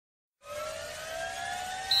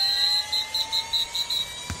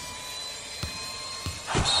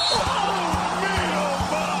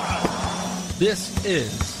This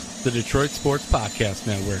is the Detroit Sports Podcast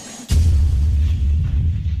Network.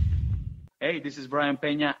 Hey, this is Brian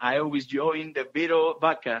Peña. I always join the Vito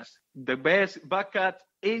podcast, the best podcast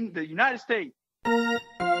in the United States.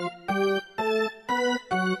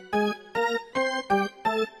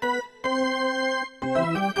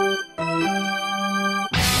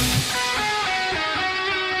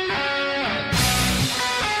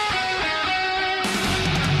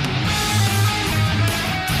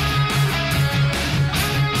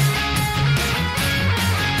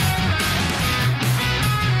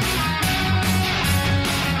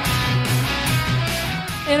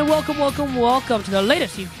 And welcome to the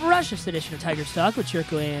latest and freshest edition of Tiger Talk with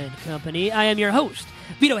Chirco and Company. I am your host,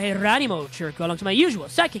 Vito Geronimo Chirco, alongside my usual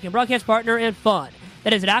sidekick and broadcast partner and fun.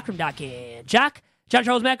 That is Doc from Doc and John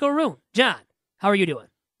Charles McElroon. John, how are you doing?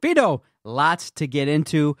 Vito, lots to get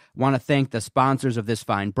into. Want to thank the sponsors of this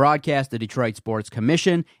fine broadcast, the Detroit Sports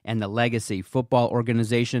Commission and the Legacy Football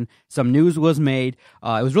Organization. Some news was made.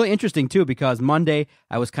 It was really interesting, too, because Monday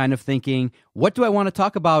I was kind of thinking, what do I want to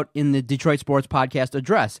talk about in the Detroit Sports Podcast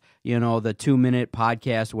address? You know, the 2-minute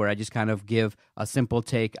podcast where I just kind of give a simple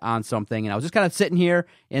take on something. And I was just kind of sitting here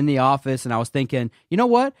in the office and I was thinking, you know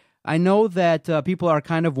what? I know that people are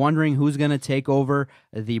kind of wondering who's going to take over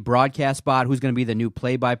the broadcast spot, who's going to be the new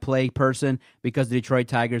play-by-play person, because the Detroit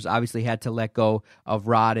Tigers obviously had to let go of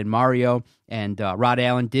Rod and Mario, and Rod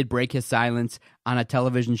Allen did break his silence on a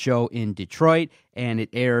television show in Detroit, and it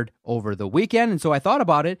aired over the weekend, and so I thought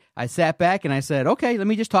about it. I sat back and I said, okay, let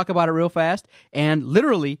me just talk about it real fast, and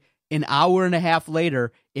literally an hour and a half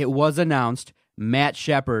later, it was announced Matt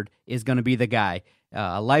Shepard is going to be the guy.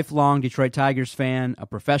 A lifelong Detroit Tigers fan, a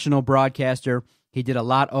professional broadcaster. He did a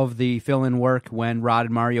lot of the fill-in work when Rod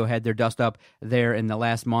and Mario had their dust-up there in the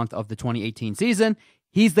last month of the 2018 season.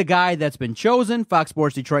 He's the guy that's been chosen. Fox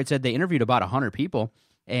Sports Detroit said they interviewed about 100 people,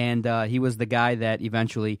 and he was the guy that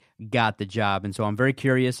eventually got the job. And so I'm very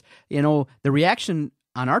curious. You know, the reaction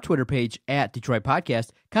on our Twitter page at Detroit Podcast,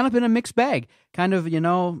 kind of been a mixed bag, kind of, you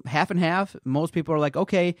know, half and half. Most people are like,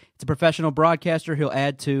 okay, it's a professional broadcaster. He'll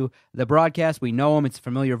add to the broadcast. We know him. It's a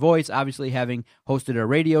familiar voice, obviously having hosted a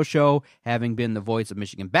radio show, having been the voice of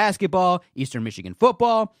Michigan basketball, Eastern Michigan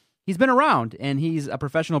football. He's been around, and he's a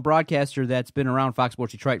professional broadcaster that's been around Fox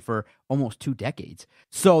Sports Detroit for almost 2 decades.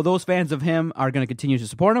 So those fans of him are going to continue to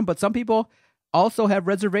support him, but some people also have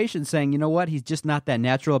reservations saying, you know what, he's just not that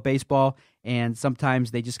natural at baseball, and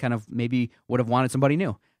sometimes they just kind of maybe would have wanted somebody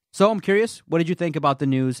new. So I'm curious, what did you think about the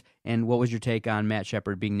news, and what was your take on Matt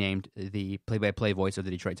Shepard being named the play-by-play voice of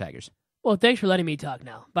the Detroit Tigers? Well, thanks for letting me talk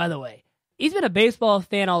now, by the way. He's been a baseball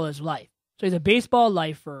fan all his life, so he's a baseball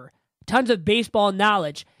lifer, tons of baseball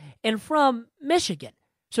knowledge, and from Michigan.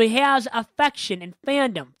 So he has affection and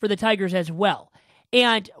fandom for the Tigers as well,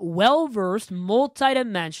 and well-versed,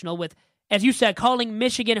 multidimensional with, as you said, calling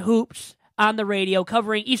Michigan hoops on the radio,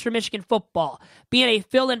 covering Eastern Michigan football, being a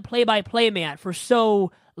fill-in play-by-play man for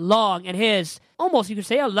so long in his, almost you could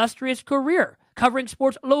say, illustrious career, covering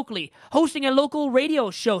sports locally, hosting a local radio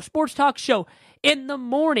show, sports talk show in the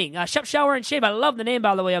morning, Shep, Shower, and Shave. I love the name,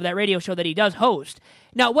 by the way, of that radio show that he does host.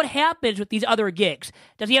 Now, what happens with these other gigs?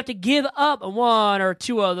 Does he have to give up 1 or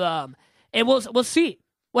 2 of them? And we'll see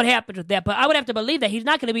what happens with that, but I would have to believe that he's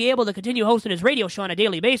not going to be able to continue hosting his radio show on a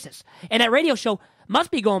daily basis. And that radio show must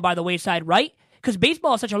be going by the wayside, right? Because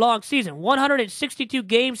baseball is such a long season, 162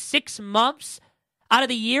 games, 6 months out of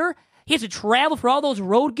the year. He has to travel for all those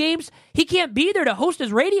road games. He can't be there to host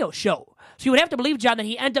his radio show. So you would have to believe, John, that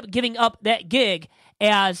he ended up giving up that gig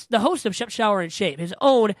as the host of Shep, Shower, and Shave, his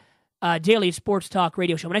own daily sports talk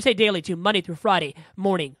radio show. When I say daily, too, Monday through Friday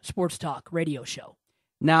morning sports talk radio show.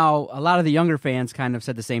 Now, a lot of the younger fans kind of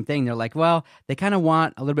said the same thing. They're like, well, they kind of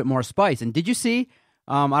want a little bit more spice. And did you see,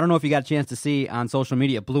 I don't know if you got a chance to see on social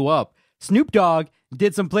media, it blew up. Snoop Dogg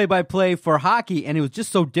did some play-by-play for hockey, and it was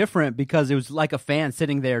just so different because it was like a fan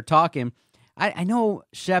sitting there talking. I know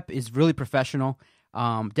Shep is really professional,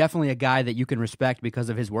 definitely a guy that you can respect because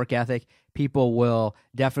of his work ethic. People will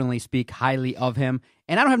definitely speak highly of him,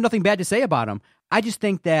 and I don't have nothing bad to say about him. I just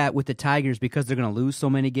think that with the Tigers, because they're going to lose so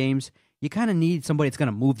many games, you kind of need somebody that's going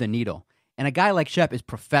to move the needle. And a guy like Shep is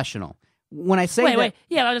professional. When I say Wait.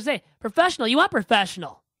 Yeah, I was going to say, professional. You want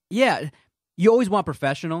professional. Yeah, you always want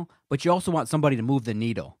professional, but you also want somebody to move the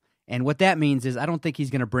needle. And what that means is I don't think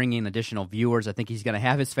he's going to bring in additional viewers. I think he's going to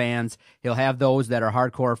have his fans. He'll have those that are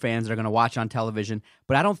hardcore fans that are going to watch on television.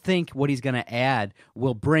 But I don't think what he's going to add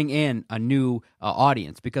will bring in a new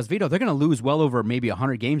audience because, Vito, they're going to lose well over maybe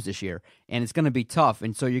 100 games this year, and it's going to be tough.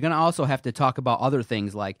 And so you're going to also have to talk about other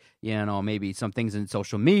things like, maybe some things in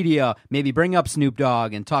social media, maybe bring up Snoop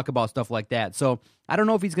Dogg and talk about stuff like that. So I don't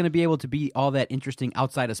know if he's going to be able to be all that interesting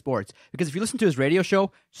outside of sports because if you listen to his radio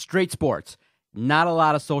show, straight sports. Not a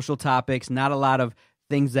lot of social topics, not a lot of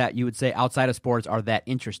things that you would say outside of sports are that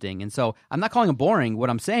interesting. And so I'm not calling him boring. What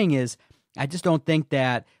I'm saying is I just don't think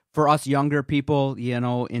that for us younger people,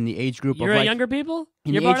 in the age group You're of younger people?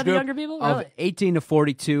 in You're the part age of the group younger people? of Really? 18 to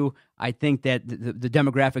 42, I think that the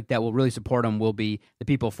demographic that will really support him will be the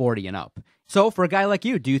people 40 and up. So for a guy like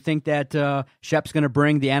you, do you think that Shep's going to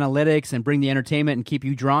bring the analytics and bring the entertainment and keep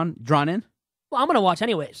you drawn in? Well, I'm going to watch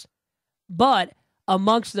anyways. But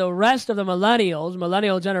amongst the rest of the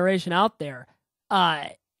millennial generation out there,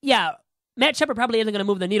 Matt Shepard probably isn't going to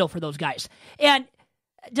move the needle for those guys. And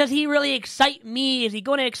does he really excite me? Is he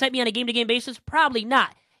going to excite me on a game-to-game basis? Probably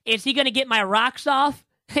not. Is he going to get my rocks off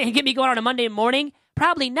and get me going on a Monday morning?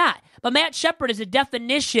 Probably not. But Matt Shepard is the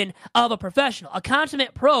definition of a professional, a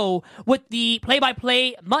consummate pro with the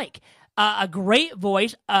play-by-play mic. A great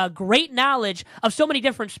voice, a great knowledge of so many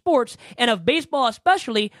different sports, and of baseball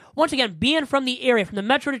especially. Once again, being from the area, from the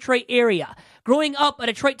Metro Detroit area, growing up a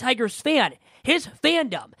Detroit Tigers fan, his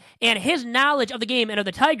fandom and his knowledge of the game and of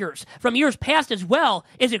the Tigers from years past as well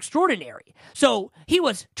is extraordinary. So he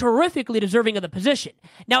was terrifically deserving of the position.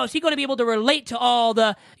 Now, is he going to be able to relate to all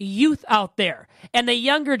the youth out there and the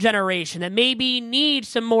younger generation that maybe needs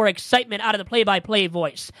some more excitement out of the play-by-play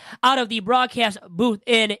voice, out of the broadcast booth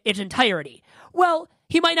in its entirety? Well,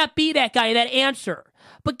 he might not be that guy, that answer.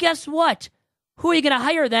 But guess what? Who are you going to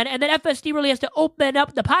hire then? And then FSD really has to open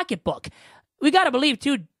up the pocketbook. We got to believe,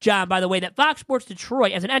 too, John, by the way, that Fox Sports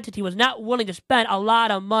Detroit as an entity was not willing to spend a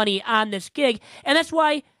lot of money on this gig. And that's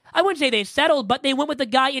why, I wouldn't say they settled, but they went with the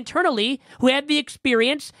guy internally who had the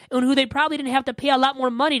experience and who they probably didn't have to pay a lot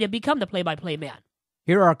more money to become the play-by-play man.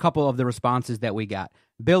 Here are a couple of the responses that we got.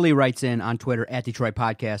 Billy writes in on Twitter, @Detroit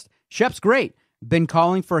Podcast, Shep's great. Been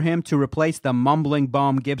calling for him to replace the mumbling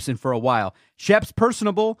bum Gibson for a while. Shep's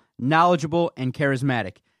personable, knowledgeable, and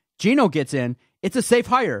charismatic. Gino gets in. It's a safe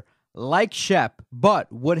hire. Like Shep, but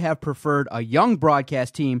would have preferred a young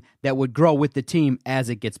broadcast team that would grow with the team as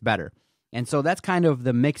it gets better. And so that's kind of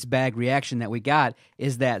the mixed bag reaction that we got,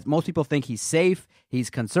 is that most people think he's safe, he's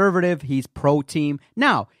conservative, he's pro-team.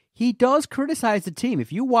 Now, he does criticize the team.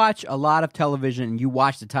 If you watch a lot of television and you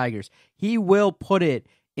watch the Tigers, he will put it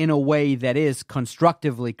in a way that is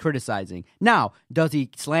constructively criticizing. Now, does he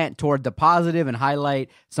slant toward the positive and highlight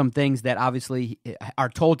some things that obviously are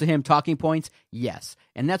told to him, talking points? Yes.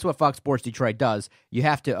 And that's what Fox Sports Detroit does. You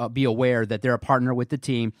have to be aware that they're a partner with the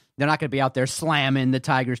team. They're not going to be out there slamming the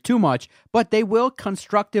Tigers too much, but they will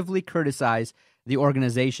constructively criticize the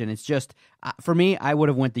organization. It's just, for me, I would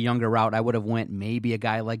have went the younger route. I would have went maybe a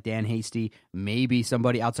guy like Dan Hasty, maybe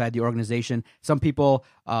somebody outside the organization. Some people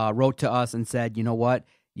wrote to us and said, you know what?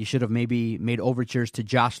 You should have maybe made overtures to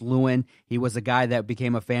Josh Lewin. He was a guy that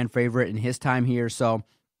became a fan favorite in his time here. So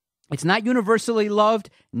it's not universally loved,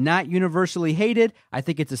 not universally hated. I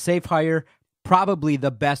think it's a safe hire, probably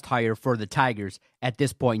the best hire for the Tigers at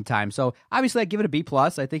this point in time. So obviously I give it a B+. I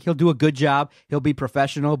think he'll do a good job. He'll be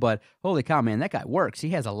professional, but holy cow, man, that guy works.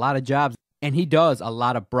 He has a lot of jobs, and he does a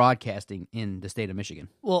lot of broadcasting in the state of Michigan.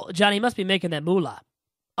 Well, Johnny, he must be making that moolah.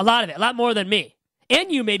 A lot of it, a lot more than me.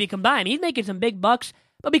 And you maybe combined. He's making some big bucks.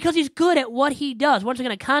 But because he's good at what he does, once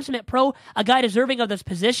again, a consummate pro, a guy deserving of this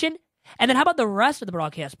position. And then how about the rest of the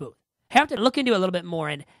broadcast booth? Have to look into it a little bit more,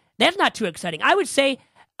 and that's not too exciting. I would say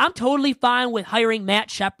I'm totally fine with hiring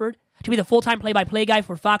Matt Shepard to be the full-time play-by-play guy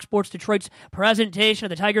for Fox Sports Detroit's presentation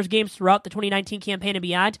of the Tigers games throughout the 2019 campaign and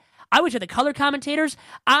beyond. I would say the color commentators,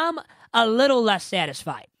 I'm a little less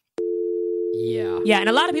satisfied. Yeah. Yeah, and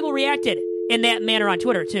a lot of people reacted in that manner on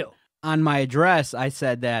Twitter, too. On my address, I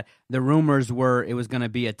said that the rumors were it was going to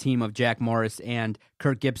be a team of Jack Morris and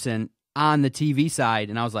Kirk Gibson on the TV side,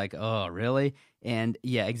 and I was like, oh, really? And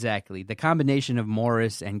yeah, exactly. The combination of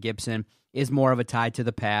Morris and Gibson is more of a tie to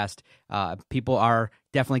the past. People are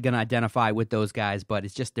definitely going to identify with those guys, but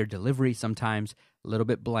it's just their delivery sometimes a little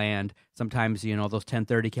bit bland. Sometimes, those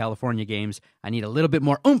 10:30 California games, I need a little bit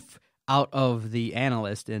more oomph out of the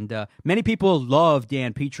analyst. And many people love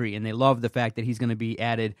Dan Petrie, and they love the fact that he's going to be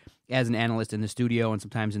added as an analyst in the studio and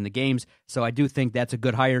sometimes in the games. So I do think that's a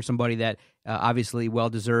good hire, somebody that obviously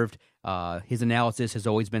well-deserved. His analysis has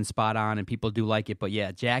always been spot on, and people do like it. But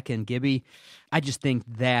yeah, Jack and Gibby, I just think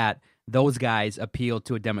that those guys appeal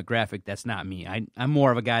to a demographic that's not me. I'm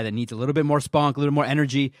more of a guy that needs a little bit more spunk, a little more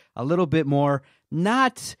energy, a little bit more,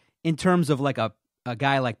 not in terms of like a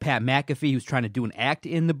guy like Pat McAfee who's trying to do an act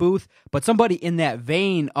in the booth, but somebody in that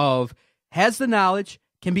vein of has the knowledge,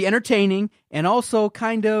 can be entertaining, and also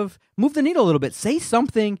kind of move the needle a little bit. Say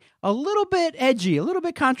something a little bit edgy, a little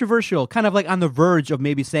bit controversial, kind of like on the verge of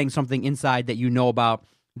maybe saying something inside that you know about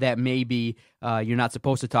that maybe you're not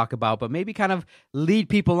supposed to talk about, but maybe kind of lead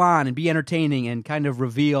people on and be entertaining and kind of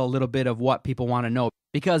reveal a little bit of what people want to know.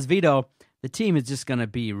 Because, Vito, the team is just going to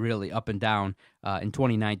be really up and down in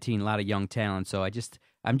 2019, a lot of young talent. So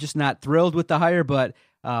I'm just not thrilled with the hire, but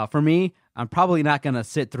for me, I'm probably not going to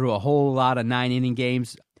sit through a whole lot of 9-inning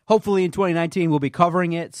games. Hopefully in 2019, we'll be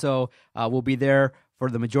covering it, so we'll be there for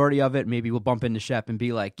the majority of it. Maybe we'll bump into Shep and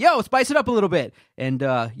be like, yo, spice it up a little bit. And,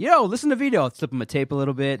 listen to Vito. Slip him a tape a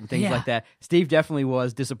little bit and things like that. Steve definitely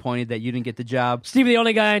was disappointed that you didn't get the job. Steve, the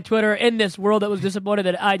only guy on Twitter in this world that was disappointed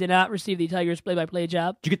that I did not receive the Tigers play-by-play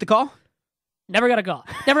job. Did you get the call? Never got a call.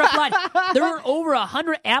 Never applied. There were over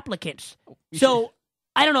 100 applicants. So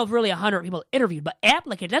I don't know if really 100 people interviewed, but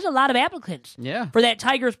applicants, that's a lot of applicants for that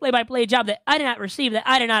Tigers play-by-play job that I did not receive, that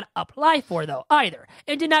I did not apply for, though, either,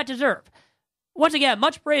 and did not deserve. Once again,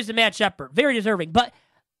 much praise to Matt Shepard. Very deserving. But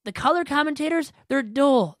the color commentators, they're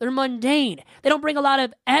dull. They're mundane. They don't bring a lot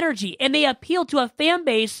of energy, and they appeal to a fan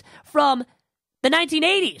base from the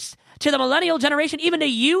 1980s. To the millennial generation, even to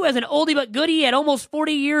you as an oldie but goodie at almost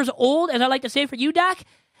 40 years old, as I like to say for you, Doc,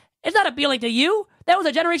 it's not appealing to you. That was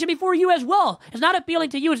a generation before you as well. It's not appealing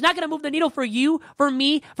to you. It's not going to move the needle for you, for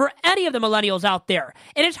me, for any of the millennials out there.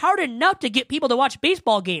 And it's hard enough to get people to watch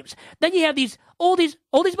baseball games. Then you have these oldies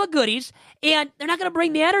but goodies, and they're not going to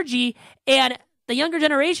bring the energy, and the younger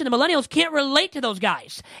generation, the millennials, can't relate to those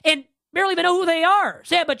guys. And barely even know who they are.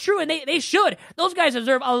 Sad but true, and they should. Those guys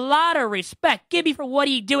deserve a lot of respect. Gibby for what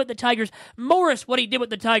he did with the Tigers. Morris, what he did with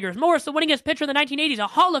the Tigers. Morris, the winningest pitcher in the 1980s, a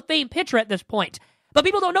Hall of Fame pitcher at this point. But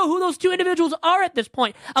people don't know who those two individuals are at this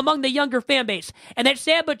point among the younger fan base. And that's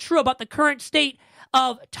sad but true about the current state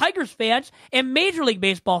of Tigers fans and Major League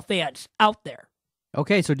Baseball fans out there.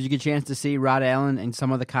 Okay, so did you get a chance to see Rod Allen and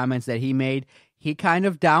some of the comments that he made? He kind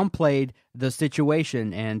of downplayed the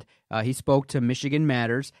situation, and he spoke to Michigan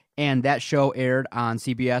Matters, and that show aired on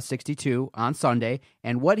CBS 62 on Sunday.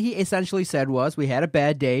 And what he essentially said was, we had a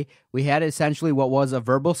bad day. We had essentially what was a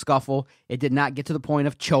verbal scuffle. It did not get to the point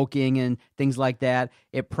of choking and things like that.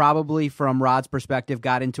 It probably, from Rod's perspective,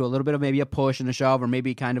 got into a little bit of maybe a push and a shove, or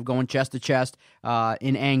maybe kind of going chest to chest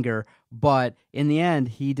in anger. But in the end,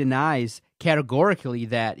 he denies categorically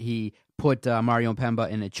that he put Mario Impemba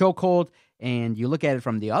in a chokehold. And you look at it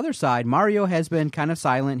from the other side, Mario has been kind of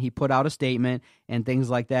silent. He put out a statement and things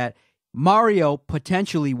like that. Mario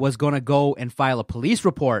potentially was going to go and file a police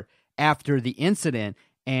report after the incident,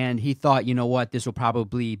 and he thought, you know what, this will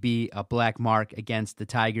probably be a black mark against the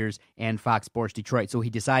Tigers and Fox Sports Detroit. So he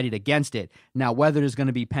decided against it. Now, whether there's going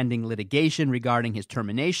to be pending litigation regarding his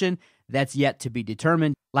termination, that's yet to be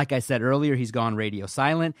determined. Like I said earlier, he's gone radio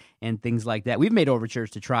silent and things like that. We've made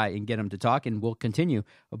overtures to try and get him to talk, and we'll continue.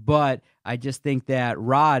 But I just think that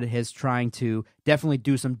Rod is trying to definitely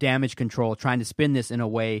do some damage control, trying to spin this in a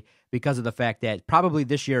way because of the fact that probably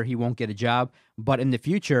this year he won't get a job. But in the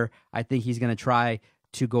future, I think he's going to try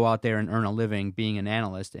to go out there and earn a living being an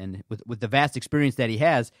analyst. And with the vast experience that he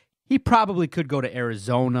has, he probably could go to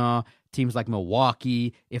Arizona, teams like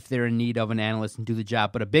Milwaukee, if they're in need of an analyst, and do the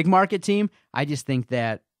job. But a big market team, I just think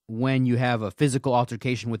that when you have a physical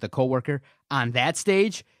altercation with a coworker on that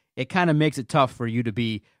stage, it kind of makes it tough for you to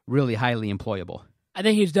be really highly employable. I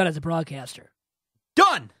think he's done as a broadcaster.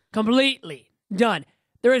 Done! Completely done.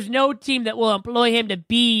 There is no team that will employ him to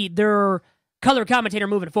be their color commentator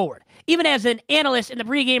moving forward, even as an analyst in the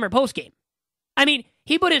pregame or postgame. I mean,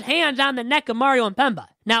 he put his hands on the neck of Mario Impemba.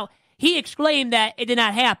 Now, he exclaimed that it did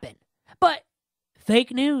not happen. But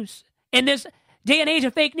fake news. In this day and age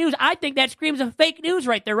of fake news, I think that screams of fake news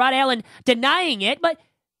right there. Rod Allen denying it. But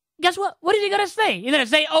guess what? What is he going to say? He's going to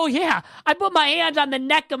say, oh, yeah, I put my hands on the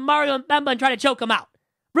neck of Mario Impemba and try to choke him out.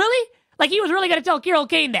 Really? Like he was really going to tell Carol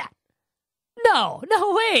Kane that? No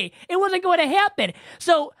way. It wasn't going to happen.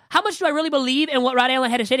 So how much do I really believe in what Rod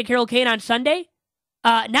Allen had to say to Carol Kane on Sunday?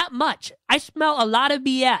 Not much. I smell a lot of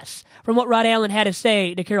BS from what Rod Allen had to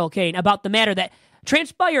say to Carol Kane about the matter that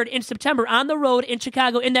transpired in September on the road in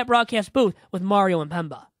Chicago in that broadcast booth with Mario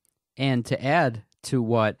Impemba. And to add to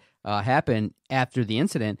what happened after the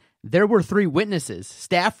incident, there were 3 witnesses,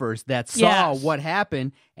 staffers, that saw what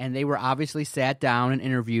happened, and they were obviously sat down and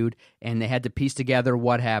interviewed, and they had to piece together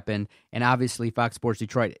what happened. And obviously Fox Sports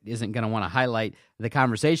Detroit isn't going to want to highlight the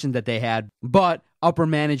conversation that they had, but upper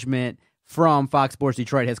management from Fox Sports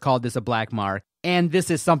Detroit has called this a black mark, and this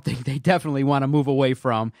is something they definitely want to move away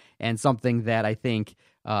from, and something that I think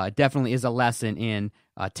definitely is a lesson in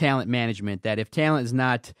talent management, that if talent is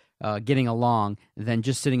not getting along, then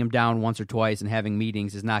just sitting them down once or twice and having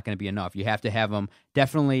meetings is not going to be enough. You have to have them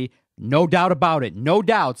definitely, no doubt about it, no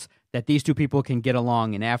doubts that these two people can get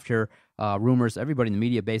along. And after rumors, everybody in the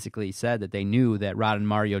media basically said that they knew that Rod and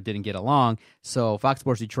Mario didn't get along. So Fox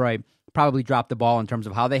Sports Detroit probably dropped the ball in terms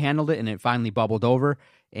of how they handled it, and it finally bubbled over.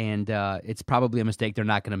 And it's probably a mistake they're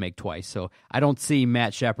not going to make twice. So I don't see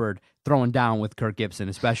Matt Shepard throwing down with Kirk Gibson,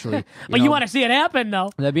 especially. You want to see it happen,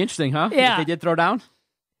 though. That'd be interesting, huh? Yeah. If they did throw down?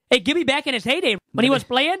 Hey, Gibby back in his heyday when he was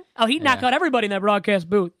playing, he'd knock out everybody in that broadcast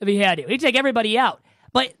booth if he had to. He'd take everybody out.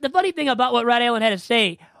 But the funny thing about what Rod Allen had to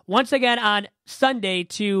say, once again on Sunday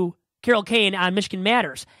to Carol Kane on Michigan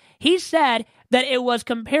Matters, he said that it was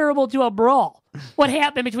comparable to a brawl. What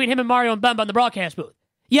happened between him and Mario Impemba in the broadcast booth?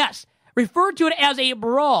 Yes, referred to it as a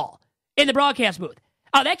brawl in the broadcast booth.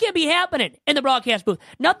 Oh, that can't be happening in the broadcast booth.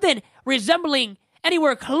 Nothing resembling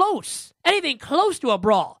anything close to a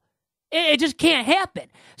brawl. It just can't happen.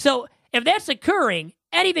 So if that's occurring,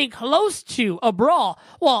 anything close to a brawl,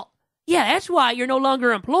 well, yeah, that's why you're no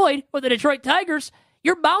longer employed with the Detroit Tigers.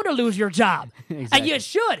 You're bound to lose your job. Exactly. And you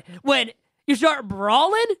should. When you start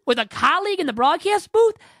brawling with a colleague in the broadcast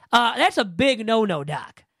booth, that's a big no-no,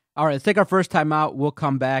 Doc. All right, let's take our first time out. We'll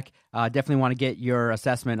come back. Definitely want to get your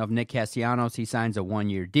assessment of Nick Castellanos. He signs a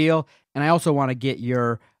one-year deal. And I also want to get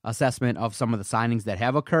your assessment of some of the signings that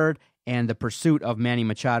have occurred, and the pursuit of Manny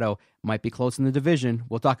Machado might be close in the division.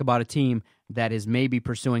 We'll talk about a team that is maybe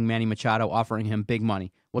pursuing Manny Machado, offering him big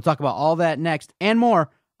money. We'll talk about all that next and more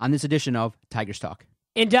on this edition of Tigers Talk.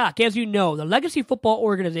 And Doc, as you know, the Legacy Football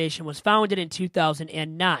Organization was founded in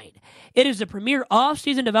 2009. It is the premier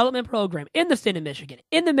off-season development program in the state of Michigan,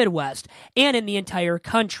 in the Midwest, and in the entire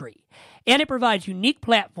country. And it provides unique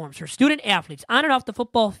platforms for student athletes on and off the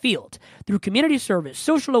football field through community service,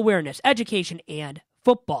 social awareness, education, and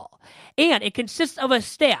football. And it consists of a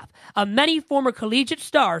staff of many former collegiate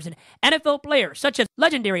stars and NFL players, such as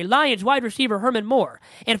legendary Lions wide receiver Herman Moore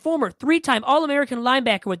and former three-time All-American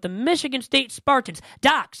linebacker with the Michigan State Spartans,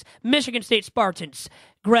 Doc's Michigan State Spartans,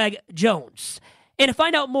 Greg Jones. And to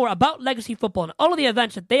find out more about Legacy Football and all of the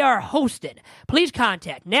events that they are hosting, please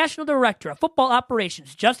contact National Director of Football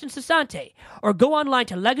Operations, Justin Sasante, or go online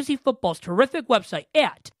to Legacy Football's terrific website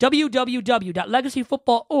at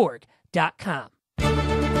www.legacyfootballorg.com.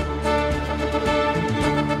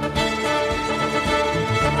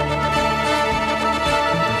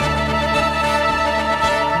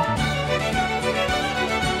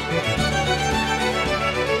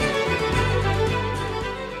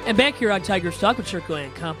 And back here on Tigers Talk with Chirco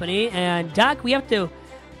and Company. And, Doc, we have to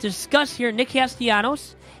discuss here Nick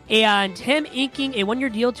Castellanos and him inking a one-year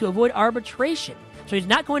deal to avoid arbitration. So he's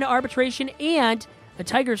not going to arbitration, and the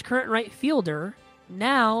Tigers' current right fielder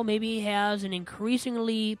now maybe has an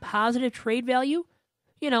increasingly positive trade value,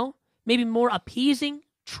 maybe more appeasing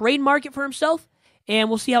trade market for himself. And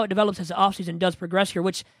we'll see how it develops as the offseason does progress here,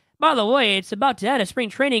 which, by the way, it's about to end. Spring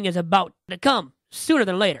training is about to come sooner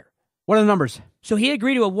than later. What are the numbers? So he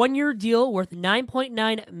agreed to a one-year deal worth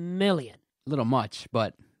 $9.9 million. A little much,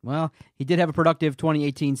 but, well, he did have a productive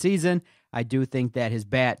 2018 season. I do think that his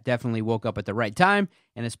bat definitely woke up at the right time,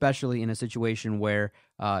 and especially in a situation where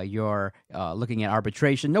you're looking at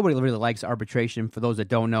arbitration. Nobody really likes arbitration. For those that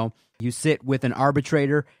don't know, you sit with an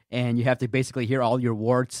arbitrator, and you have to basically hear all your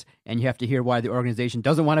warts, and you have to hear why the organization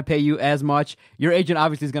doesn't want to pay you as much. Your agent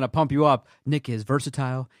obviously is going to pump you up. Nick is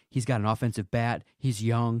versatile. He's got an offensive bat. He's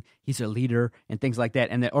young. He's a leader, and things like that.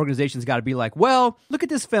 And the organization's got to be like, well, look at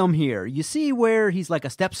this film here. You see where he's like a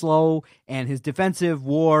step slow, and his defensive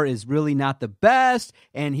WAR is really not the best,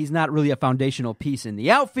 and he's not really a foundational piece in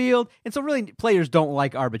the outfield. And so really players don't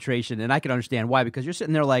like arbitration, and I can understand why, because you're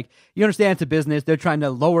sitting there like, you understand it's a business. They're trying to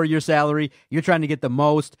lower your salary. You're trying to get the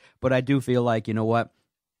most, but I do feel like, you know what?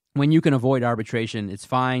 When you can avoid arbitration, it's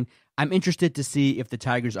fine. I'm interested to see if the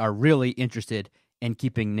Tigers are really interested in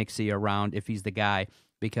keeping Nick C around, if he's the guy,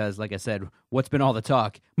 because, like I said, what's been all the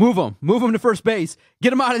talk? Move him to first base,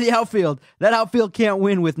 get him out of the outfield. That outfield can't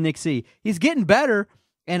win with Nick C. He's getting better,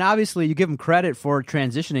 and obviously you give him credit for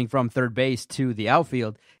transitioning from third base to the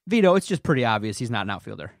outfield. Vito, it's just pretty obvious he's not an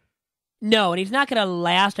outfielder. No, and he's not going to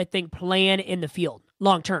last, I think, playing in the field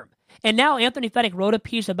long term. And now Anthony Fedek wrote a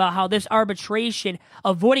piece about how this arbitration,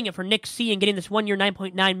 avoiding it for Nick C and getting this one-year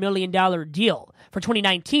 $9.9 million deal for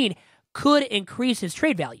 2019 could increase his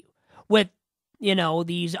trade value with,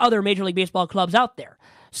 these other Major League Baseball clubs out there.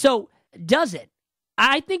 So does it?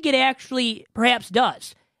 I think it actually perhaps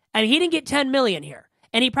does. I mean, he didn't get $10 million here.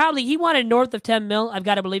 And he wanted north of 10 mil, I've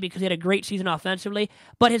got to believe, because he had a great season offensively.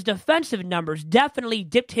 But his defensive numbers definitely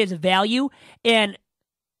dipped his value, and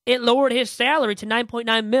it lowered his salary to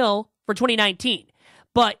 9.9 mil for 2019.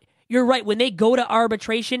 But you're right, when they go to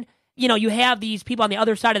arbitration, you have these people on the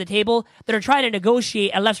other side of the table that are trying to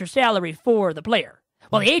negotiate a lesser salary for the player.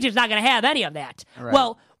 Well, the agent's not going to have any of that. Right.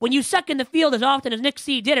 Well, when you suck in the field as often as Nick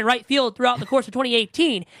C. did in right field throughout the course of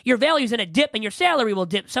 2018, your value's in a dip and your salary will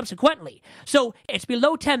dip subsequently. So it's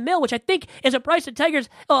below 10 mil, which I think is a price that Tigers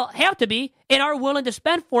have to be and are willing to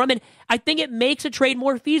spend for him. And I think it makes a trade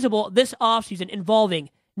more feasible this offseason involving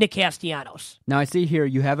Nick Castellanos. Now, I see here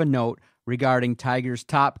you have a note regarding Tigers'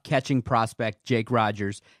 top catching prospect, Jake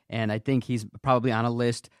Rogers, and I think he's probably on a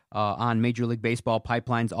list on Major League Baseball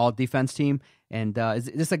Pipeline's all-defense team. And is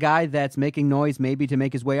this a guy that's making noise maybe to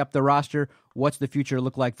make his way up the roster? What's the future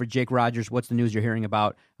look like for Jake Rogers? What's the news you're hearing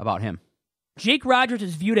about him? Jake Rogers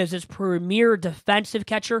is viewed as this premier defensive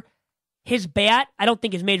catcher. His bat, I don't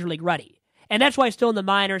think is Major League ready. And that's why he's still in the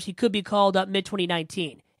minors. He could be called up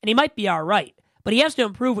mid-2019. And he might be all right. But he has to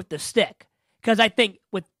improve with the stick. Because I think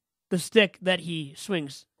with the stick that he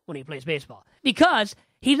swings when he plays baseball. Because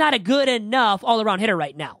he's not a good enough all-around hitter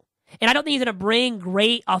right now. And I don't think he's going to bring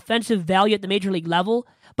great offensive value at the major league level.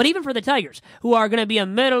 But even for the Tigers, who are going to be a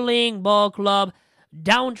middling ball club,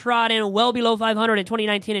 downtrodden, well below 500 in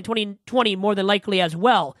 2019 and 2020 more than likely as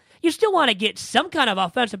well, you still want to get some kind of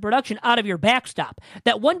offensive production out of your backstop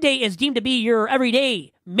that one day is deemed to be your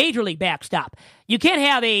everyday major league backstop. You can't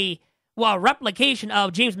have a replication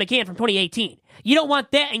of James McCann from 2018. You don't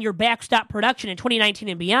want that in your backstop production in 2019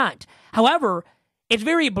 and beyond. However, it's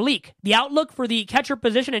very bleak. The outlook for the catcher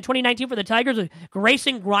position in 2019 for the Tigers with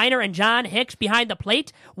Grayson Griner and John Hicks behind the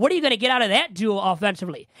plate. What are you going to get out of that duo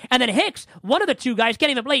offensively? And then Hicks, one of the two guys, can't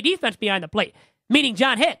even play defense behind the plate, meaning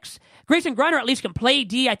John Hicks. Grayson Griner at least can play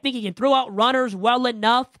D. I think he can throw out runners well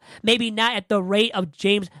enough, maybe not at the rate of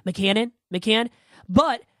James McCann,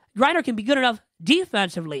 but Griner can be good enough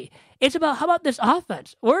defensively. It's about, how about this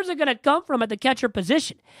offense? Where's it going to come from at the catcher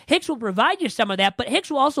position? Hicks will provide you some of that, but Hicks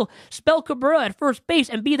will also spell Cabrera at first base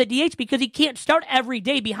and be the DH because he can't start every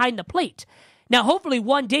day behind the plate. Now, hopefully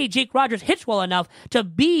one day Jake Rogers hits well enough to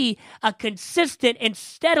be a consistent and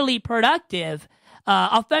steadily productive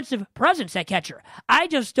offensive presence at catcher. I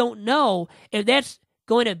just don't know if that's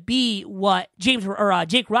going to be what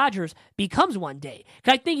Jake Rogers becomes one day.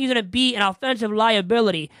 Because I think he's going to be an offensive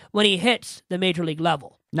liability when he hits the major league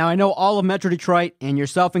level. Now, I know all of Metro Detroit, and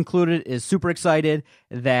yourself included, is super excited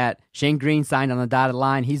that Shane Green signed on the dotted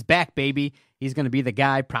line. He's back, baby. He's going to be the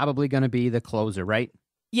guy, probably going to be the closer, right?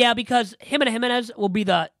 Yeah, because him and Jimenez will be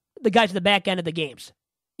the guys at the back end of the games.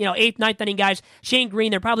 8th, 9th inning guys. Shane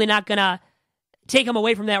Green, they're probably not going to take him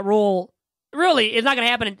away from that role. Really, it's not going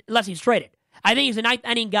to happen unless he's traded. I think he's a 9th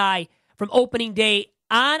inning guy from opening day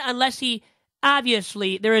on, unless he,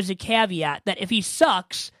 obviously, there is a caveat that if he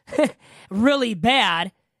sucks really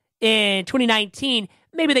bad in 2019,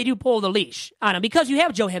 maybe they do pull the leash on him because you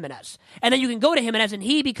have Joe Jimenez. And then you can go to Jimenez and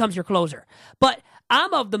he becomes your closer. But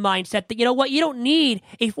I'm of the mindset that, you know what, you don't need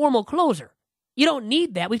a formal closer. You don't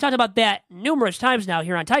need that. We've talked about that numerous times now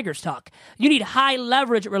here on Tigers Talk. You need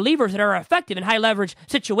high-leverage relievers that are effective in high-leverage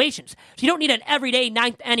situations. So you don't need an everyday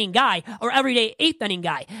 9th inning guy or everyday 8th inning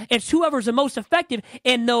guy. It's whoever's the most effective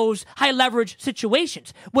in those high-leverage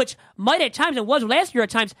situations, which might at times, and was last year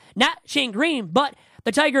at times, not Shane Green, but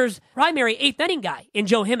the Tigers' primary 8th inning guy in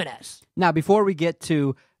Joe Jimenez. Now, before we get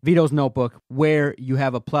to Vito's notebook, where you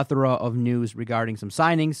have a plethora of news regarding some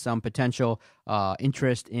signings, some potential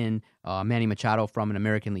interest in Manny Machado from an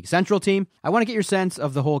American League Central team, I want to get your sense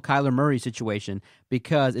of the whole Kyler Murray situation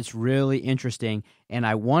because it's really interesting, and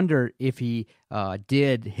I wonder if he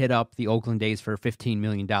did hit up the Oakland A's for $15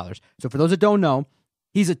 million. So for those that don't know,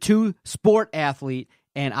 he's a two-sport athlete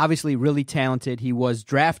and obviously really talented. He was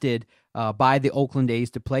drafted by the Oakland A's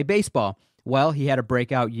to play baseball. Well, he had a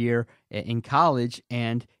breakout year in college,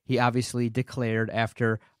 and he obviously declared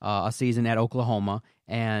after a season at Oklahoma,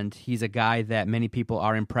 and he's a guy that many people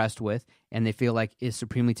are impressed with, and they feel like is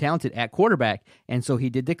supremely talented at quarterback. And so he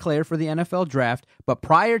did declare for the NFL draft, but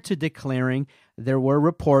prior to declaring, there were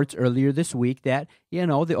reports earlier this week that,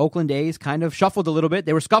 the Oakland A's kind of shuffled a little bit.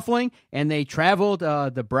 They were scuffling, and they traveled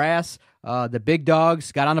the brass, the big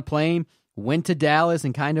dogs, got on a plane, went to Dallas,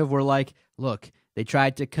 and kind of were like, look, they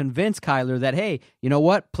tried to convince Kyler that, hey, you know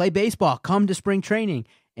what? Play baseball. Come to spring training.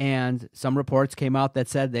 And some reports came out that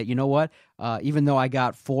said that, you know what? Even though I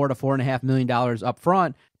got $4 to $4.5 million up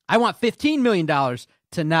front, I want $15 million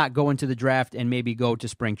to not go into the draft and maybe go to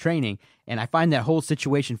spring training. And I find that whole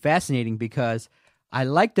situation fascinating because I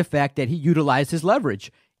like the fact that he utilized his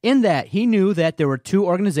leverage. in that he knew that there were two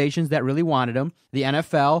organizations that really wanted him. The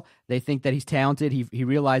NFL, they think that he's talented. He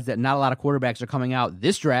realized that not a lot of quarterbacks are coming out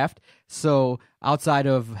this draft. So outside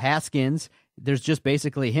of Haskins, there's just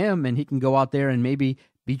basically him, and he can go out there and maybe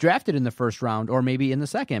be drafted in the first round or maybe in the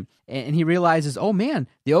second. And he realizes, oh man,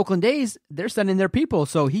 the Oakland A's, they're sending their people.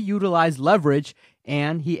 So he utilized leverage,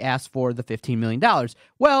 and he asked for the $15 million.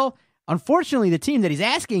 Well, unfortunately, the team that he's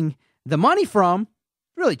asking the money from,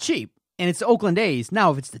 really cheap. And it's the Oakland A's.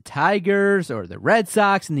 Now, if it's the Tigers or the Red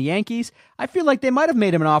Sox and the Yankees, I feel like they might have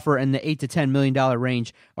made him an offer in the $8 to $10 million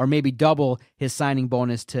range, or maybe double his signing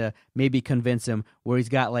bonus to maybe convince him where he's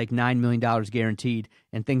got like $9 million guaranteed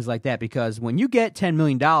and things like that. Because when you get $10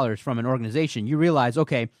 million from an organization, you realize,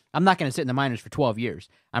 okay, I'm not going to sit in the minors for 12 years.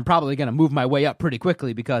 I'm probably going to move my way up pretty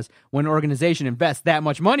quickly, because when an organization invests that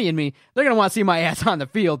much money in me, they're going to want to see my ass on the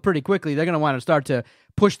field pretty quickly. They're going to want to start to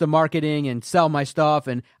push the marketing and sell my stuff,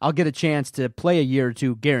 and I'll get a chance to play a year or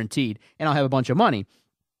two guaranteed, and I'll have a bunch of money.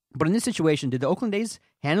 But in this situation, did the Oakland A's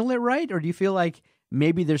handle it right, or do you feel like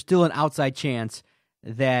maybe there's still an outside chance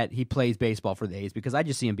that he plays baseball for the A's? Because I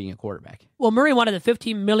just see him being a quarterback. Well, Murray wanted the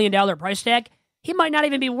 $15 million price tag. He might not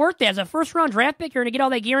even be worth that. As a first-round draft pick, you're going to get all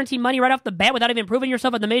that guaranteed money right off the bat without even proving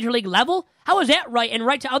yourself at the major league level? How is that right? And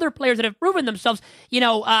right to other players that have proven themselves,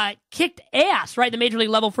 kicked ass, right, at the major league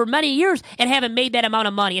level for many years and haven't made that amount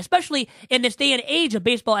of money, especially in this day and age of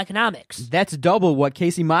baseball economics. That's double what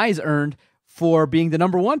Casey Mize earned for being the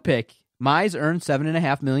number one pick. Mize earned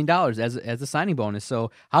 $7.5 million as a signing bonus. So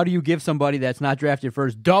how do you give somebody that's not drafted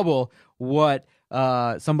first double what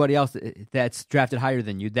somebody else that's drafted higher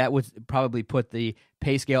than you? That would probably put the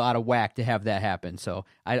pay scale out of whack to have that happen. So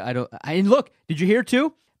and look, did you hear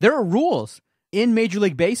too? There are rules in Major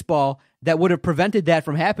League Baseball that would have prevented that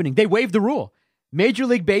from happening. They waived the rule. Major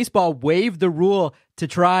League Baseball waived the rule to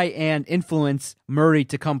try and influence Murray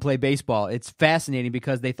to come play baseball. It's fascinating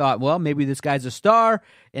because they thought, well, maybe this guy's a star,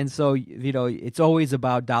 and so it's always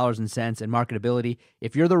about dollars and cents and marketability.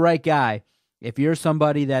 If you're the right guy, if you're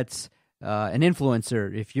somebody that's an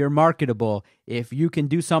influencer, if you're marketable, if you can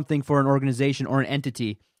do something for an organization or an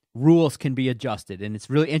entity, rules can be adjusted. And it's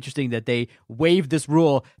really interesting that they waived this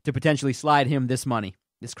rule to potentially slide him this money.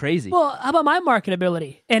 It's crazy. Well, how about my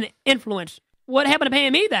marketability and influence? What happened to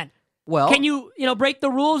paying me then? Well, can you break the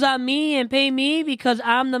rules on me and pay me because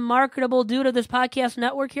I'm the marketable dude of this podcast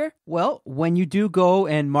network here? Well, when you do go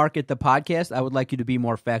and market the podcast, I would like you to be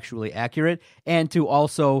more factually accurate and to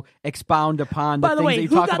also expound upon the things that you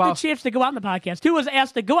talk about. By the way, who got the chance to go on the podcast? Who was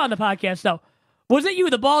asked to go on the podcast, though? Was it you,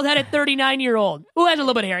 the bald-headed 39-year-old who has a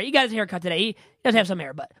little bit of hair? He got his haircut today. He does have some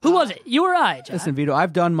hair, but who was it? You or I, John? Listen, Vito,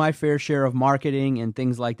 I've done my fair share of marketing and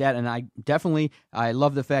things like that, and I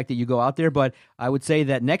love the fact that you go out there, but I would say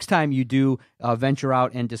that next time you do venture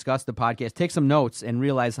out and discuss the podcast, take some notes and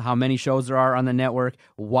realize how many shows there are on the network,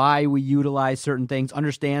 why we utilize certain things,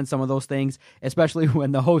 understand some of those things, especially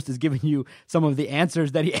when the host is giving you some of the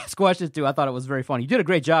answers that he asked questions to. I thought it was very funny. You did a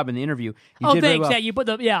great job in the interview. Thanks.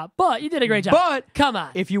 Yeah, but you did a great job. But come on.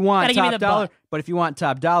 If you want top dollar, but if you want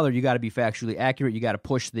top dollar, you got to be factually accurate. You got to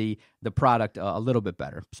push the product a little bit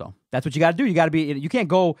better. So that's what you got to do. You can't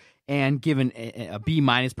go and give a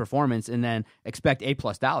B- performance and then expect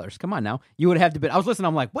 $A+ dollars. Come on now. You would have to be. I was listening.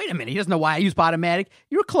 I'm like, wait a minute. He doesn't know why I use Podomatic.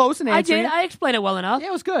 You were close in answering. I did. I explained it well enough. Yeah,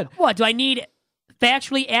 it was good. What do I need?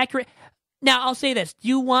 Factually accurate. Now I'll say this: do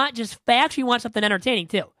you want just facts? Or you want something entertaining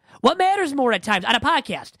too? What matters more at times on a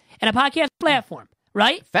podcast and a podcast platform,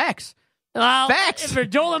 right? Facts. Well, facts. If they're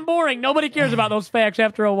dull and boring, nobody cares about those facts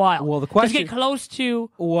after a while. Well, the question... Just get close to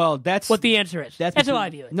that's what the answer is. That's how I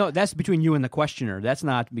view it. No, that's between you and the questioner. That's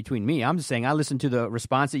not between me. I'm just saying I listened to the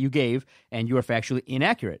response that you gave, and you are factually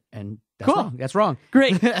inaccurate. And that's cool. wrong. That's wrong.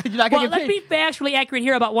 Great. You're not well, let's be factually accurate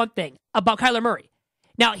here about one thing, about Kyler Murray.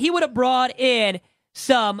 Now, he would have brought in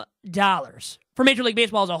some dollars for Major League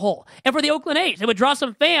Baseball as a whole. And for the Oakland A's, it would draw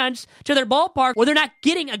some fans to their ballpark where they're not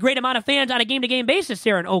getting a great amount of fans on a game-to-game basis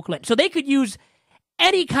here in Oakland. So they could use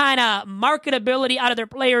any kind of marketability out of their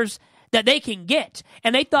players that they can get.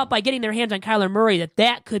 And they thought by getting their hands on Kyler Murray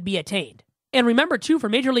that could be attained. And remember, too, for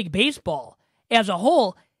Major League Baseball as a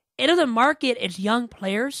whole, it doesn't market its young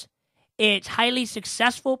players. It's highly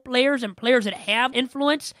successful players and players that have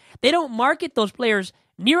influence. They don't market those players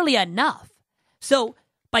nearly enough. So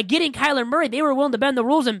by getting Kyler Murray, they were willing to bend the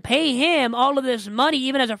rules and pay him all of this money,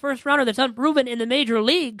 even as a first-rounder that's unproven in the major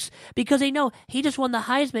leagues, because they know he just won the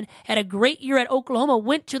Heisman, had a great year at Oklahoma,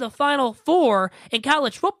 went to the Final Four in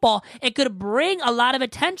college football, and could bring a lot of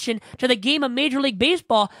attention to the game of Major League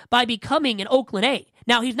Baseball by becoming an Oakland A.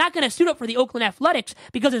 Now, he's not going to suit up for the Oakland Athletics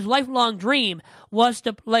because his lifelong dream was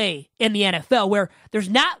to play in the NFL, where there's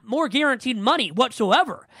not more guaranteed money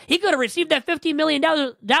whatsoever. He could have received that $15 million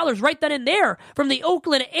right then and there from the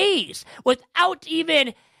Oakland A's without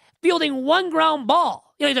even fielding one ground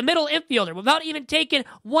ball. He's a middle infielder. Without even taking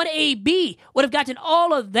one AB, would have gotten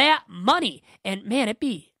all of that money. And, man, it'd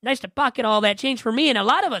be nice to pocket all that change for me and a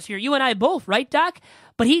lot of us here, you and I both, right, Doc?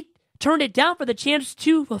 But he turned it down for the chance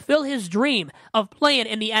to fulfill his dream of playing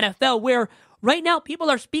in the NFL, where right now people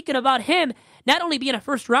are speaking about him not only being a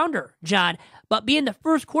first-rounder, John, but being the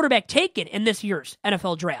first quarterback taken in this year's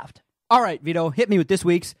NFL draft. All right, Vito, hit me with this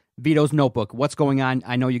week's Vito's Notebook. What's going on?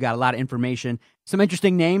 I know you got a lot of information. Some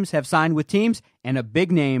interesting names have signed with teams, and a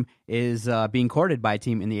big name is being courted by a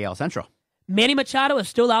team in the AL Central. Manny Machado is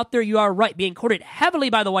still out there, you are right, being courted heavily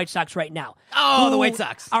by the White Sox right now. Oh, the White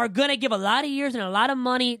Sox are going to give a lot of years and a lot of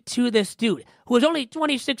money to this dude, who is only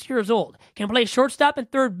 26 years old, can play shortstop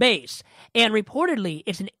and third base, and reportedly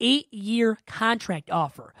it's an 8-year contract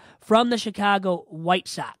offer from the Chicago White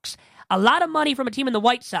Sox. A lot of money from a team in the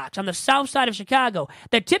White Sox on the south side of Chicago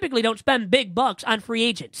that typically don't spend big bucks on free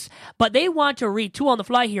agents. But they want to retool on the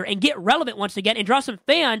fly here and get relevant once again and draw some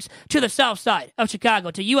fans to the south side of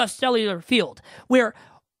Chicago, to U.S. Cellular Field, where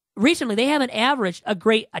recently they haven't averaged a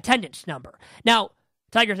great attendance number. Now,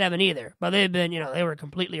 Tigers haven't either, but they've been, they were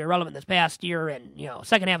completely irrelevant this past year and,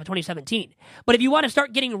 second half of 2017. But if you want to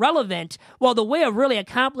start getting relevant, well, the way of really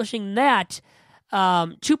accomplishing that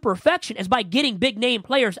to perfection is by getting big-name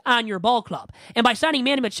players on your ball club. And by signing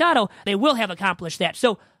Manny Machado, they will have accomplished that.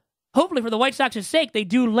 So hopefully for the White Sox's sake, they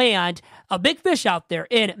do land a big fish out there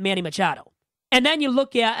in Manny Machado. And then you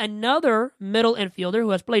look at another middle infielder who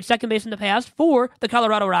has played second base in the past for the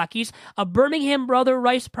Colorado Rockies, a Birmingham Brother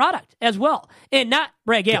Rice product as well. And not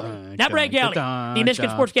Brad Galley. Not Brad Galley, the Michigan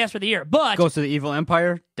Sportscaster of the Year. But goes to the Evil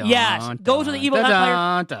Empire? Yes, goes to the Evil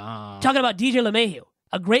Empire. Talking about DJ LeMahieu,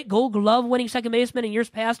 a great Gold Glove winning second baseman in years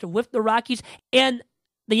past with the Rockies. And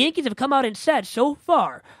the Yankees have come out and said so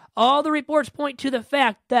far, all the reports point to the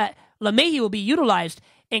fact that LeMahieu will be utilized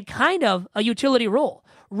in kind of a utility role,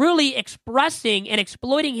 really expressing and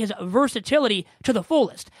exploiting his versatility to the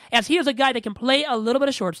fullest, as he is a guy that can play a little bit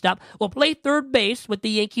of shortstop, will play third base with the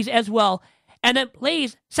Yankees as well, and then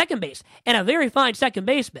plays second base, and a very fine second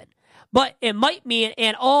baseman. But it might mean,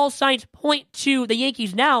 and all signs point to the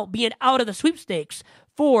Yankees now being out of the sweepstakes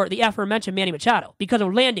for the aforementioned Manny Machado because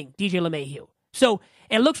of landing DJ LeMahieu. So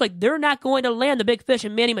it looks like they're not going to land the big fish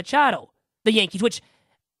in Manny Machado, the Yankees, which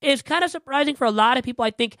is kind of surprising for a lot of people,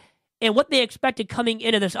 I think, and what they expected coming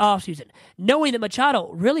into this offseason, knowing that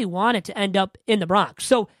Machado really wanted to end up in the Bronx.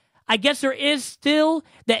 So I guess there is still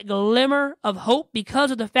that glimmer of hope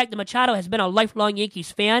because of the fact that Machado has been a lifelong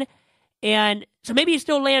Yankees fan, and so maybe he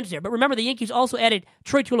still lands there. But remember, the Yankees also added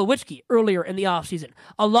Troy Tulowitzki earlier in the offseason,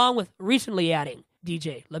 along with recently adding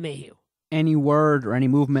DJ LeMahieu. Any word or any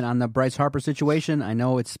movement on the Bryce Harper situation? I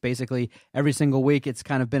know it's basically every single week it's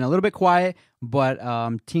kind of been a little bit quiet, but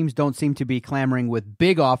teams don't seem to be clamoring with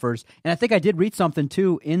big offers. And I think I did read something,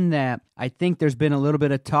 too, in that I think there's been a little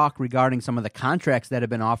bit of talk regarding some of the contracts that have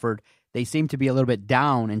been offered. They seem to be a little bit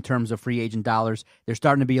down in terms of free agent dollars. There's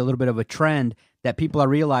starting to be a little bit of a trend that people are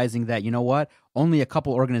realizing that, you know what, only a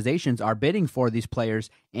couple organizations are bidding for these players,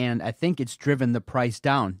 and I think it's driven the price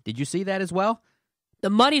down. Did you see that as well? The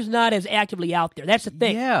money's not as actively out there. That's the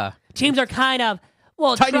thing. Yeah. Teams are kind of,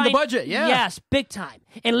 tightening the budget, yeah. Yes, big time.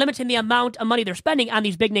 And limiting the amount of money they're spending on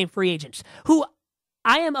these big-name free agents, who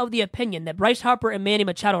I am of the opinion that Bryce Harper and Manny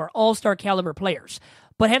Machado are all-star caliber players.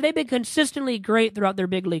 But have they been consistently great throughout their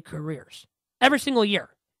big league careers? Every single year?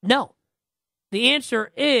 No. The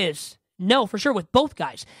answer is no, for sure, with both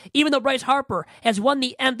guys. Even though Bryce Harper has won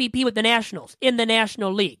the MVP with the Nationals in the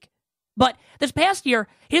National League. But this past year,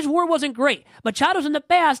 his WAR wasn't great. Machado's in the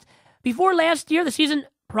past, before last year, the season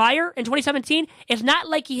prior in 2017, it's not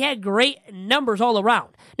like he had great numbers all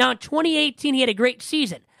around. Now, in 2018, he had a great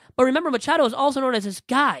season. But remember, Machado is also known as this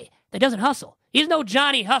guy that doesn't hustle. He's no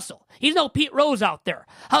Johnny Hustle. He's no Pete Rose out there,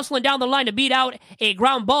 hustling down the line to beat out a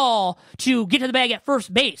ground ball to get to the bag at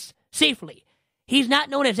first base safely. He's not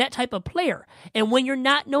known as that type of player. And when you're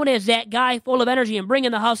not known as that guy full of energy and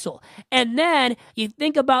bringing the hustle, and then you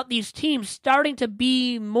think about these teams starting to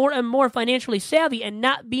be more and more financially savvy and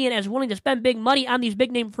not being as willing to spend big money on these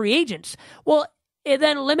big-name free agents, well, it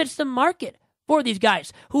then limits the market for these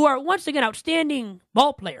guys who are, once again, outstanding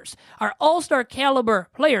ball players, are all-star caliber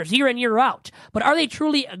players year in, year out. But are they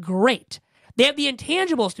truly great? They have the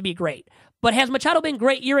intangibles to be great. But has Machado been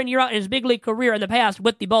great year in, year out in his big league career in the past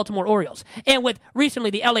with the Baltimore Orioles and with recently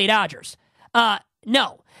the LA Dodgers?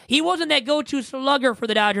 No. He wasn't that go-to slugger for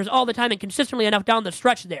the Dodgers all the time and consistently enough down the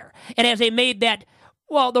stretch there. And as they made that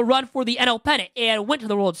the run for the NL pennant and went to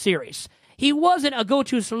the World Series. He wasn't a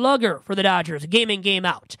go-to slugger for the Dodgers, game in, game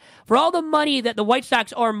out. For all the money that the White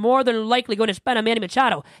Sox are more than likely going to spend on Manny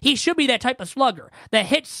Machado, he should be that type of slugger that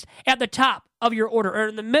hits at the top of your order or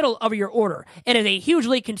in the middle of your order and is a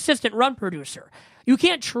hugely consistent run producer. You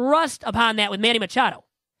can't trust upon that with Manny Machado.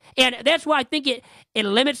 And that's why I think it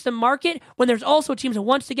limits the market when there's also teams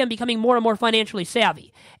once again becoming more and more financially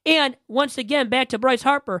savvy. And once again, back to Bryce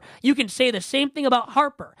Harper, you can say the same thing about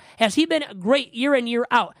Harper. Has he been great year in, year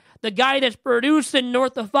out? The guy that's producing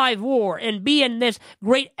north of 5 WAR and being this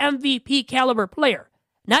great MVP caliber player.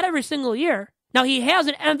 Not every single year. Now, he has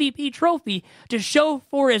an MVP trophy to show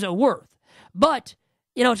for his worth. But,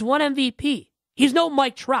 it's one MVP. He's no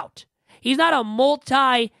Mike Trout. He's not a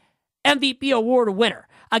multi-MVP award winner.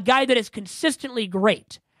 A guy that is consistently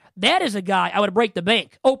great. That is a guy I would break the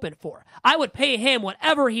bank open for. I would pay him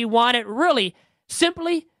whatever he wanted. Really,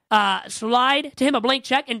 simply slide to him a blank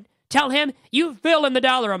check and tell him, you fill in the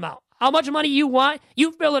dollar amount. How much money you want,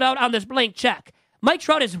 you fill it out on this blank check. Mike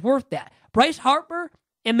Trout is worth that. Bryce Harper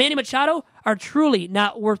and Manny Machado are truly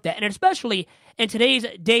not worth that, and especially in today's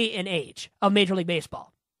day and age of Major League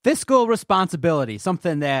Baseball. Fiscal responsibility,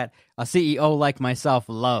 something that a CEO like myself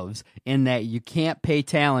loves, in that you can't pay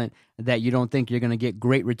talent that you don't think you're going to get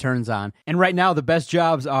great returns on. And right now, the best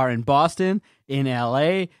jobs are in Boston, in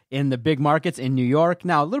LA, in the big markets, in New York.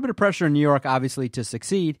 Now, a little bit of pressure in New York, obviously, to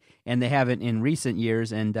succeed, and they haven't in recent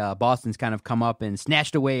years, and Boston's kind of come up and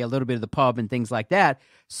snatched away a little bit of the pub and things like that.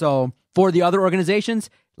 So for the other organizations,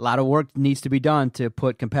 a lot of work needs to be done to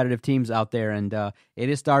put competitive teams out there, and it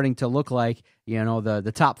is starting to look like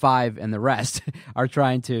the top 5 and the rest are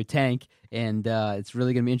trying to tank, and it's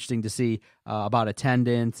really going to be interesting to see about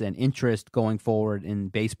attendance and interest going forward in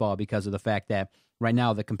baseball because of the fact that right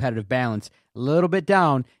now the competitive balance a little bit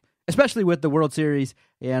down, especially with the World Series,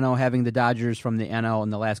 having the Dodgers from the NL in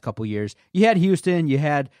the last couple years. You had Houston, you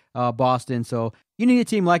had Boston, so you need a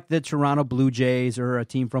team like the Toronto Blue Jays or a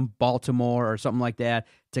team from Baltimore or something like that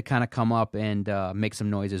to kind of come up and make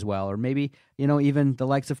some noise as well. Or maybe, even the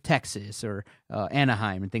likes of Texas or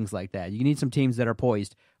Anaheim and things like that. You need some teams that are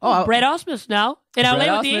poised. Brad Ausmus now in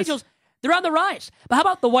LA with the Angels. They're on the rise. But how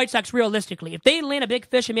about the White Sox realistically? If they land a big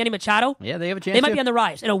fish in Manny Machado, yeah, they have a chance. They might be on the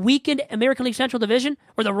rise. In a weakened American League Central Division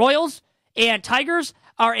where the Royals and Tigers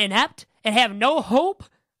are inept and have no hope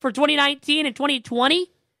for 2019 and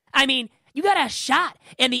 2020, I mean, you got a shot.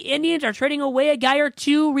 And the Indians are trading away a guy or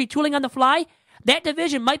two, retooling on the fly. That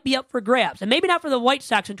division might be up for grabs. And maybe not for the White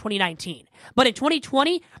Sox in 2019. But in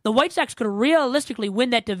 2020, the White Sox could realistically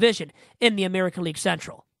win that division in the American League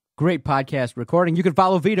Central. Great podcast recording. You can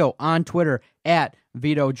follow Vito on Twitter at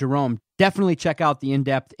Vito Jerome. Definitely check out the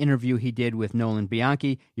in-depth interview he did with Nolan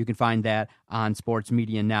Bianchi. You can find that on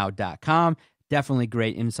sportsmedianow.com. Definitely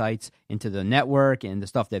great insights into the network and the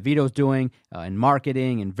stuff that Vito's doing in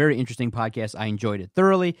marketing, and very interesting podcast. I enjoyed it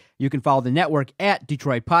thoroughly. You can follow the network at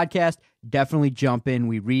Detroit Podcast. Definitely jump in.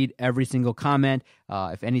 We read every single comment,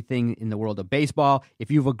 if anything in the world of baseball. If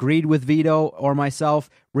you've agreed with Vito or myself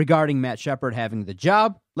regarding Matt Shepard having the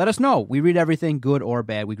job, let us know. We read everything, good or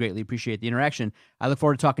bad. We greatly appreciate the interaction. I look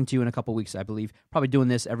forward to talking to you in a couple weeks, I believe. Probably doing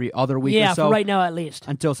this every other week or so. Yeah, for right now at least.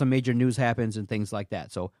 Until some major news happens and things like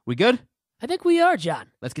that. So, we good? I think we are, John.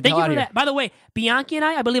 Let's get the hell out of here. That. By the way, Bianchi and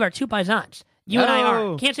I believe, are two paisans. You and I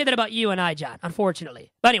aren't. Can't say that about you and I, John,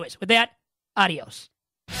 unfortunately. But anyways, with that, adios.